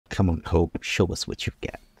Come on, Hope, show us what you've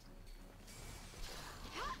got.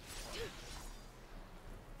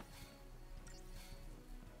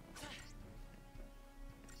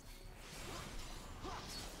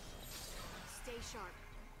 Stay sharp.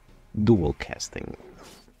 Dual casting.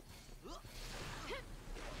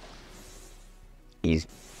 Easy.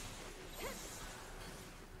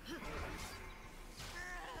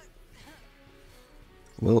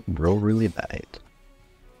 Well, bro really died.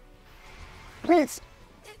 Please.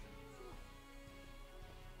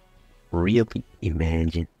 Really?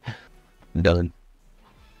 Imagine. Done.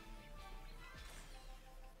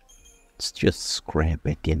 It's just scrap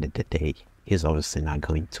at the end of the day. He's obviously not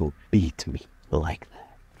going to beat me like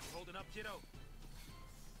that. Holding up, kiddo.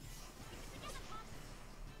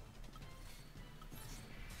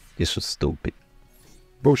 This was stupid.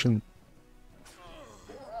 Potion.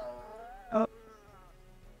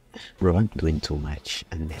 Bro, I'm doing too much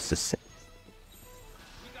unnecessary.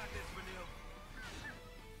 We got this,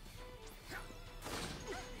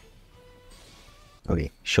 Vanille.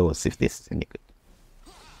 Okay, show us if this is any good.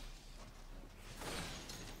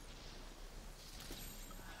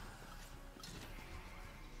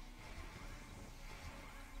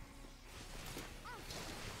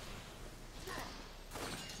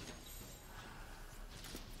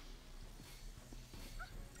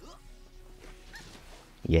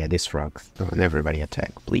 Yeah, this rocks. Don't everybody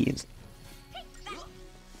attack, please.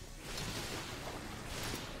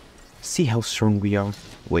 See how strong we are?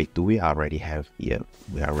 Wait, do we already have... Yeah,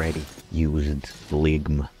 we already used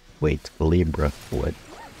Ligma. Wait, Libra, what?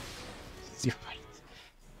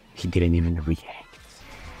 He didn't even react.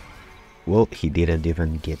 Well, he didn't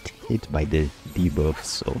even get hit by the debuff,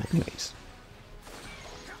 so anyways.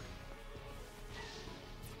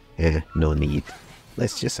 No need.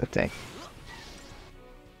 Let's just attack.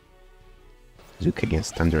 Zook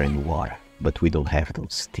against thunder and water, but we don't have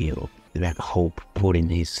those still. That Hope putting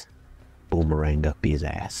his boomerang up his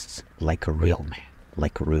ass like a real man,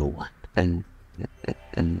 like a real one.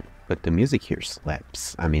 But the music here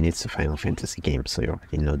slaps. I mean, it's a Final Fantasy game, so you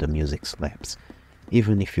already know the music slaps.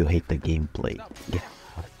 Even if you hate the gameplay. Yeah.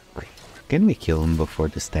 Okay. Can we kill him before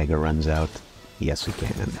the stagger runs out? Yes, we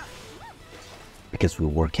can. Because we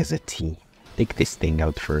work as a team. Take this thing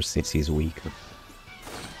out first since he's weak.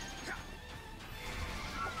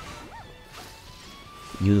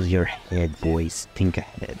 Use your head, boys. Think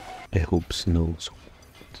ahead. I hope Snow's.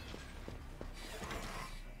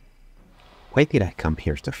 Why did I come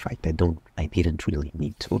here to fight? I didn't really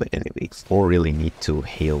need to, but anyways. Or really need to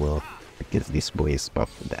heal up, because this boy is about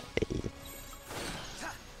to die.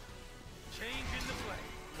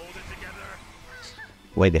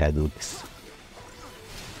 Why did I do this?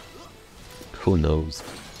 Who knows?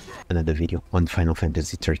 Another video on Final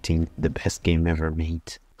Fantasy XIII, the best game ever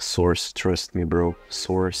made. Source, trust me, bro.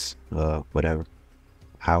 Source, whatever.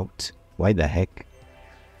 Out. Why the heck?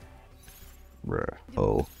 Bruh.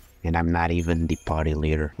 Oh, and I'm not even the party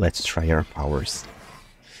leader. Let's try our powers.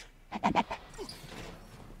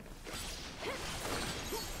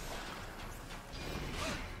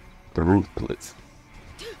 The ruthless.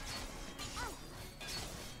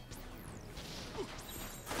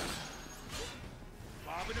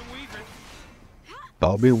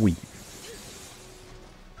 Bobby Weave.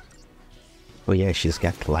 Oh yeah, she's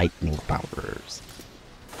got lightning powers.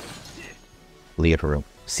 Literal.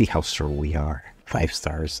 See how strong we are. 5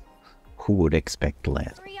 stars. Who would expect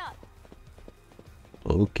less?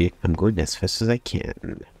 Okay, I'm going as fast as I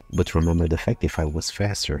can. But remember the fact, if I was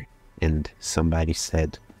faster and somebody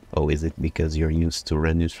said, oh, is it because you're used to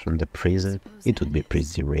running from the prison? It would be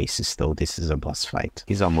pretty racist though. This is a boss fight.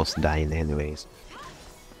 He's almost dying anyways.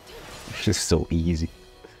 It's just so easy.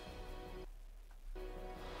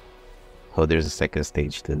 Oh, there's a second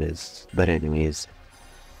stage to this. But anyways,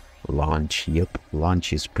 launch. Yep,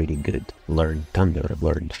 launch is pretty good. Learn thunder,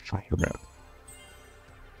 learn fire,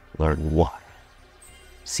 learn water.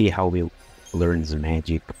 See how he learns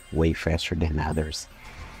magic way faster than others.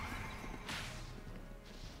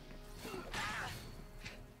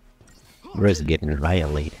 Bruh's getting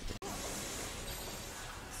violated.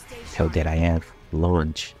 How did I have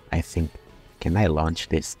launch? I think. Can I launch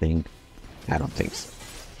this thing? I don't think so.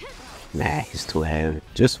 Nah, he's too heavy.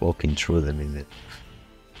 Just walking through them in it.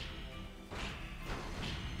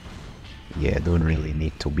 Yeah, don't really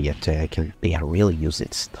need to be attacking. They are really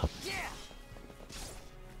using stuff.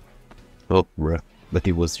 Oh, bruh. But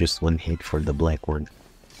it was just one hit for the black one.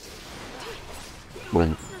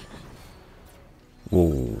 Boom.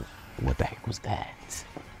 Whoa. What the heck was that?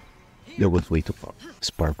 That was way too far.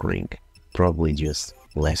 Spark ring. Probably just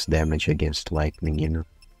less damage against lightning, you know?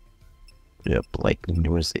 Yep, lightning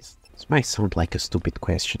resistance. This might sound like a stupid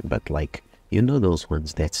question, but like, you know those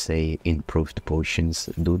ones that say improved potions?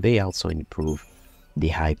 Do they also improve the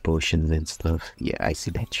high potions and stuff? Yeah, I see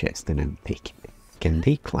that chest and I'm taking it. Can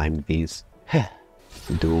they climb these?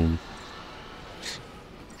 Doom.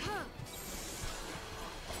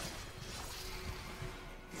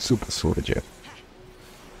 Super soldier.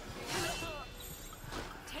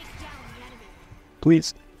 Take down the enemy.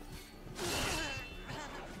 Please.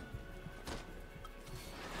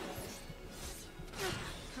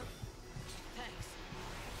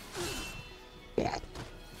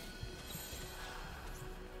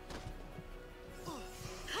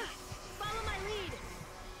 Follow my lead.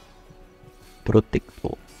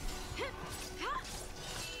 Protector.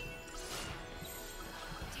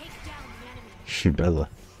 Take down the enemy. Bella.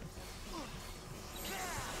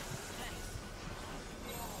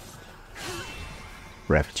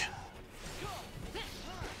 Ravage.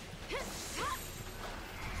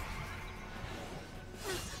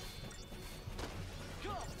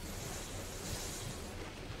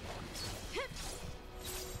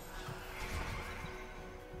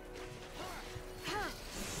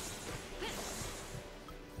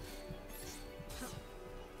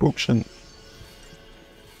 Potion.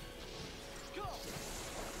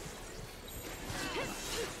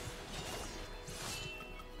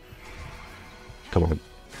 Come on.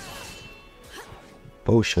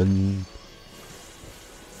 Potion.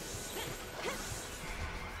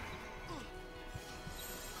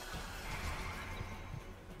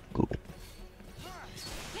 Cool.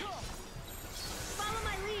 Follow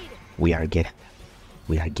my lead. We are getting.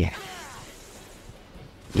 We are getting.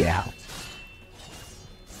 Yeah.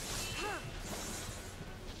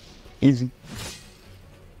 Easy.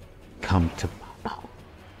 Come to mama.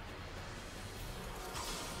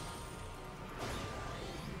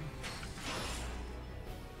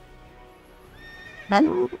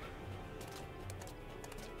 Hello.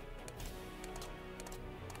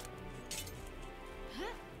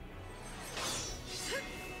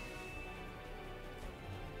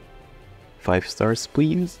 Five stars,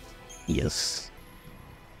 please. Yes.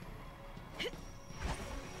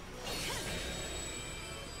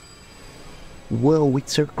 Whoa,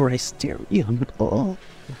 it's a Christerian. Oh.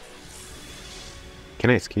 Can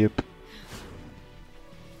I skip?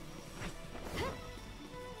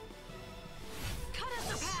 Cut us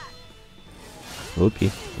a path.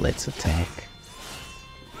 Okay, let's attack.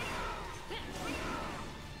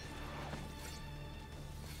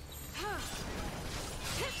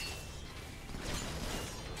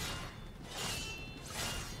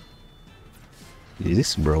 Is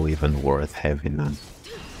this bro even worth having on?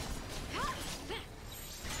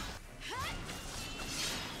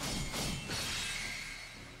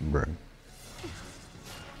 Bro.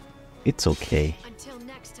 It's okay. Until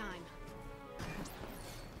next time.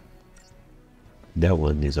 That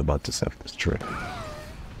one is about to self-destruct.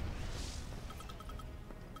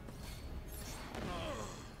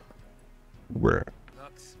 Bruh.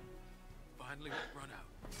 Lux, finally run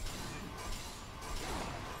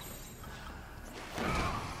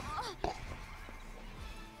out.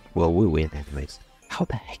 Well, we win anyways. How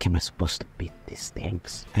the heck am I supposed to beat these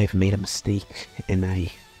things? I've made a mistake and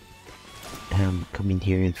I am coming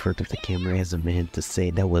here in front of the camera as a man to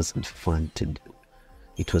say that wasn't fun to do.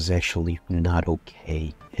 It was actually not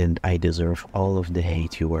okay, and I deserve all of the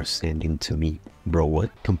hate you are sending to me. Bro,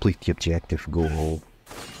 what? Complete the objective goal.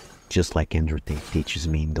 Just like Andrew Tate teaches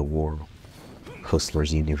me in the War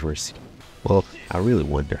Hustlers University. Well, I really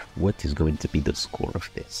wonder what is going to be the score of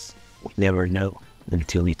this. We never know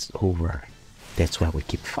until it's over. That's why we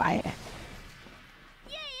keep fighting.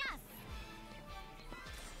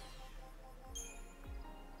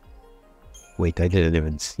 Wait, I didn't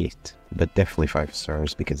even see it. But definitely 5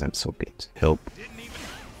 stars because I'm so good. Help. Didn't even.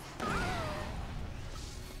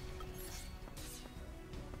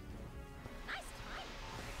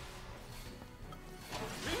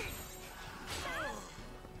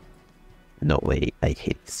 No way, I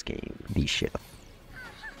hate this game. The shell.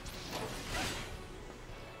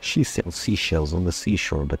 She sells seashells on the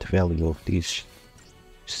seashore, but the value of these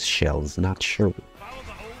shells not sure. Follow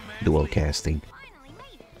the old man. Dual casting.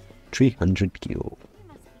 300 kilo.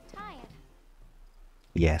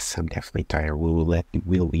 Yes, I'm definitely tired.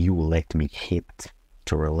 Will you let me hit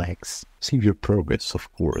to relax? Save your progress,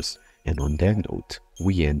 of course. And on that note,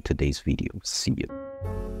 we end today's video. See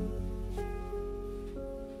you.